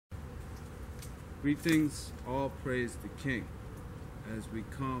Greetings, all praise the King. As we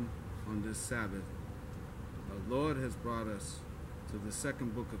come on this Sabbath, the Lord has brought us to the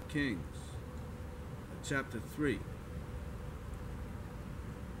second book of Kings, chapter 3.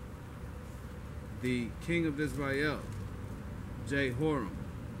 The king of Israel, Jehoram,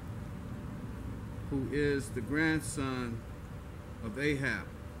 who is the grandson of Ahab,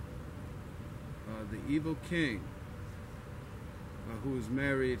 the evil king who is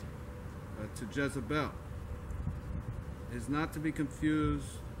married to Jezebel, is not to be confused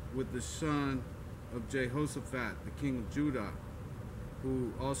with the son of Jehoshaphat, the king of Judah,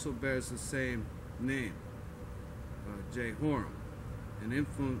 who also bears the same name, Jehoram, and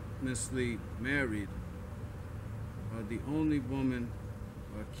infamously married the only woman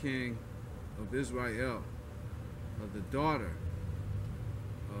king of Israel, the daughter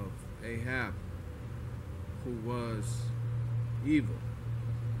of Ahab, who was evil.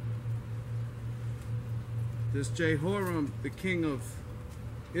 This Jehoram, the king of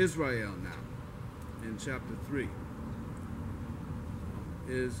Israel now, in chapter 3,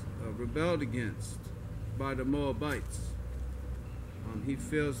 is rebelled against by the Moabites. He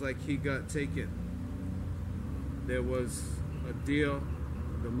feels like he got taken. There was a deal.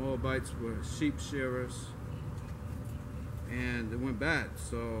 The Moabites were sheep shearers, and it went bad.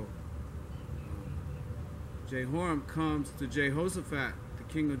 So Jehoram comes to Jehoshaphat, the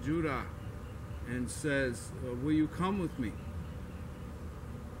king of Judah, and says, will you come with me?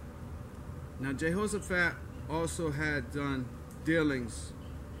 Now Jehoshaphat also had done dealings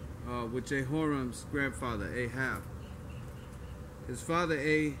with Jehoram's grandfather, Ahab. His father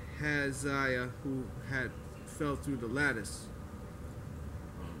Ahaziah, who had fell through the lattice,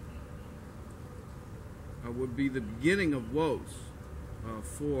 would be the beginning of woes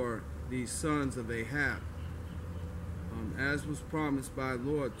for the sons of Ahab, as was promised by the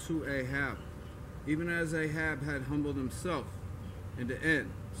Lord to Ahab, even as Ahab had humbled himself in the end,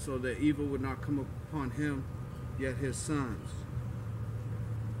 so that evil would not come upon him, yet his sons.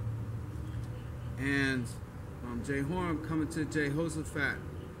 And Jehoram coming to Jehoshaphat,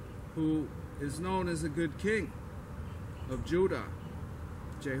 who is known as a good king of Judah,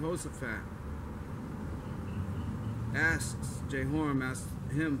 Jehoshaphat, Jehoram asks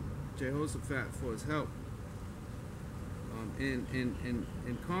him, Jehoshaphat, for his help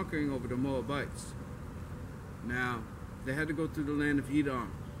in conquering over the Moabites. Now, they had to go through the land of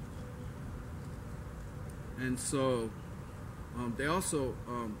Edom. And so they also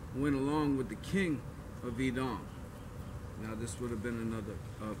went along with the king of Edom. Now, this would have been another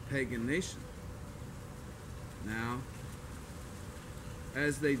pagan nation. Now,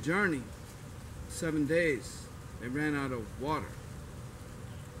 as they journeyed 7 days, they ran out of water.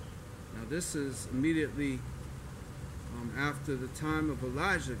 Now, this is immediately after the time of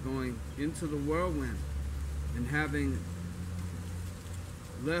Elijah going into the whirlwind and having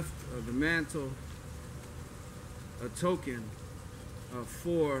left the mantle, a token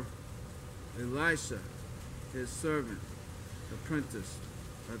for Elisha, his servant, apprentice,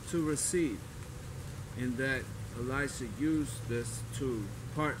 to receive, in that Elisha used this to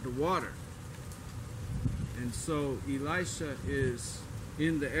part the water. And so Elisha is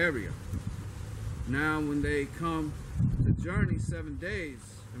in the area. Now when they come to journey 7 days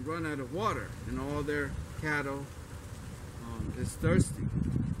and run out of water, and all their cattle is thirsty,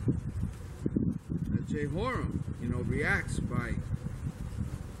 Jehoram, reacts by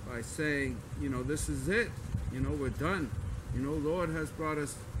saying, this is it. We're done. Lord has brought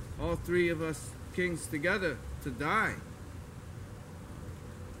us, all three of us kings, together to die.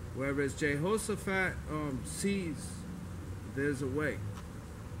 Whereas Jehoshaphat sees there's a way.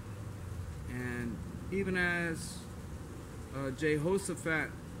 And even as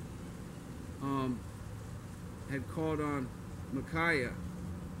Jehoshaphat had called on Micaiah,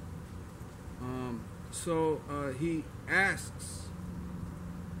 so he asks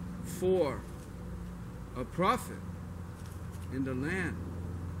for a prophet in the land.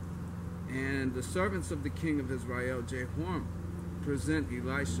 And the servants of the king of Israel, Jehoram, present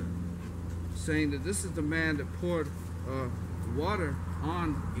Elisha, saying that this is the man that poured water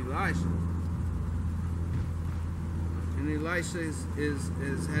on Elijah. And Elisha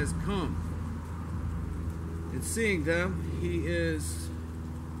has come. And seeing them, he is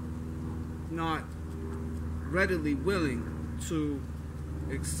not readily willing to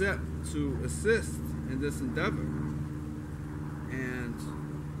accept, to assist in this endeavor. And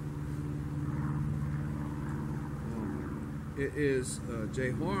it is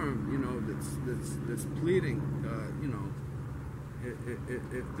Jehoram, that's pleading,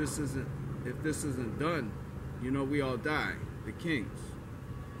 if this isn't done, we all die, the kings.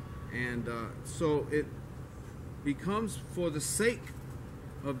 And so it becomes for the sake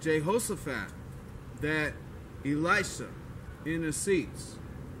of Jehoshaphat that Elisha intercedes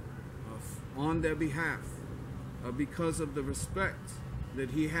on their behalf because of the respect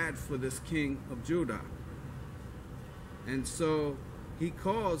that he had for this king of Judah. And so he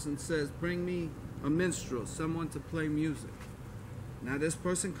calls and says, bring me a minstrel, someone to play music. Now this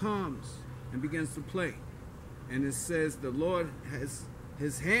person comes and begins to play. And it says the Lord has,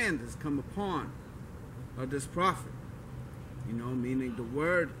 his hand has come upon this prophet. You know, meaning the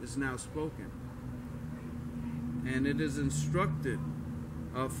word is now spoken. And it is instructed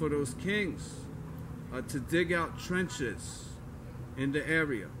for those kings to dig out trenches in the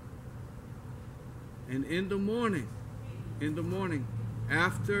area. And in the morning,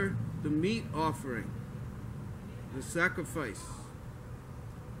 after the meat offering, the sacrifice,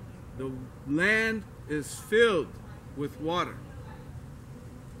 the land is filled with water.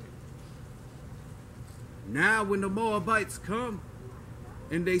 Now when the Moabites come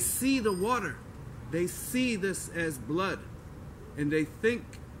and they see the water, they see this as blood, and they think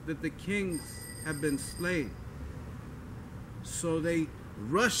that the kings have been slain. So they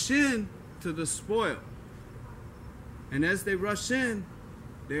rush in to the spoil. And as they rush in,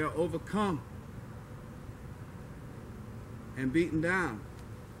 they are overcome and beaten down.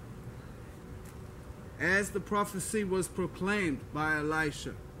 As the prophecy was proclaimed by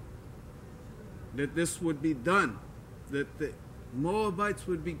Elisha, that this would be done, that the Moabites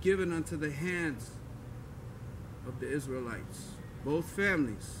would be given unto the hands of the Israelites, both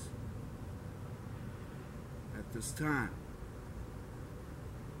families, at this time.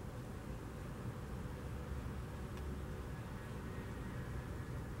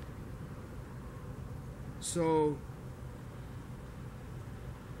 So,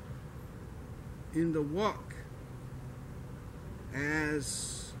 in the walk,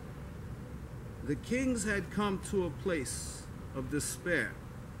 as the kings had come to a place of despair,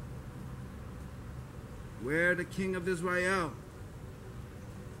 where the king of Israel,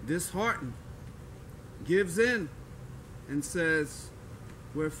 disheartened, gives in and says,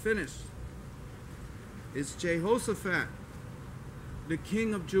 we're finished. It's Jehoshaphat, the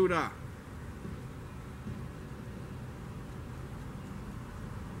king of Judah,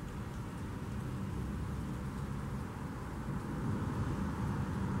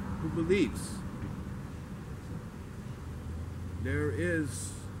 who believes there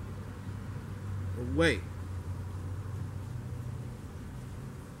is a way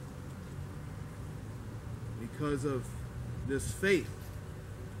because of this faith.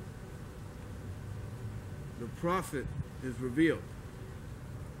 The prophet is revealed,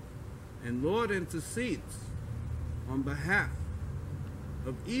 and Lord intercedes on behalf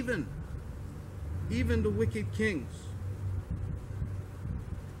of even the wicked kings,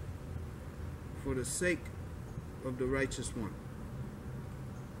 for the sake of the righteous one.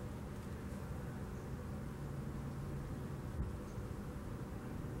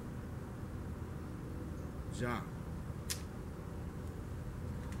 Jah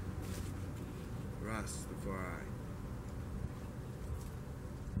Rastafari.